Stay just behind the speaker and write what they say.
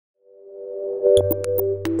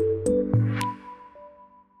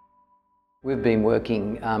We've been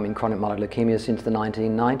working in chronic myeloid leukemia since the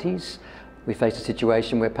 1990s. We faced a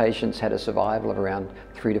situation where patients had a survival of around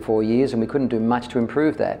 3 to 4 years, and we couldn't do much to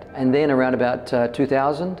improve that. And then around about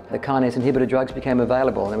 2000, the kinase inhibitor drugs became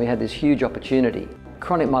available, and we had this huge opportunity.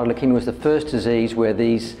 Chronic myeloid leukemia was the first disease where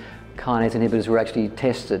these kinase inhibitors were actually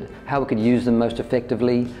tested, how we could use them most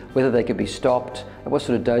effectively, whether they could be stopped, at what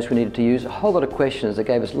sort of dose we needed to use, a whole lot of questions that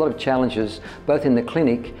gave us a lot of challenges both in the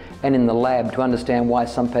clinic and in the lab to understand why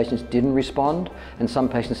some patients didn't respond and some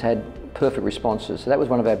patients had perfect responses. So that was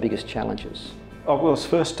one of our biggest challenges. I was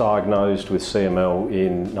first diagnosed with CML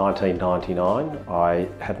in 1999. I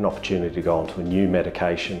had an opportunity to go onto a new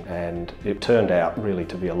medication, and it turned out really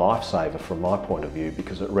to be a lifesaver from my point of view,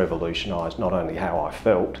 because it revolutionised not only how I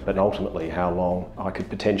felt but ultimately how long I could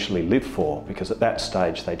potentially live for, because at that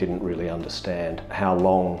stage they didn't really understand how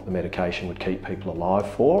long the medication would keep people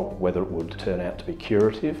alive for, whether it would turn out to be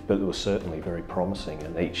curative, but it was certainly very promising,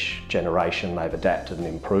 and each generation they've adapted and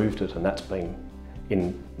improved it, and that's been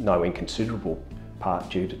in no inconsiderable part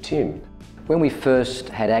due to Tim. When we first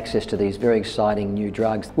had access to these very exciting new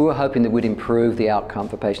drugs, we were hoping that we'd improve the outcome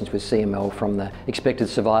for patients with CML from the expected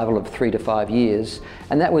survival of 3 to 5 years,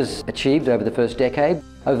 and that was achieved over the first decade.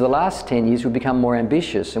 Over the last 10 years we've become more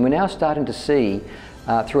ambitious, and we're now starting to see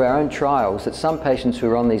through our own trials that some patients who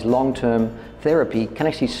are on these long-term therapy can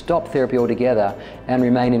actually stop therapy altogether and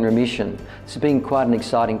remain in remission. This has been quite an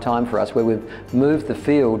exciting time for us, where we've moved the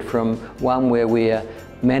field from one where we're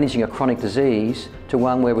managing a chronic disease to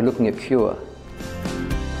one where we're looking at cure.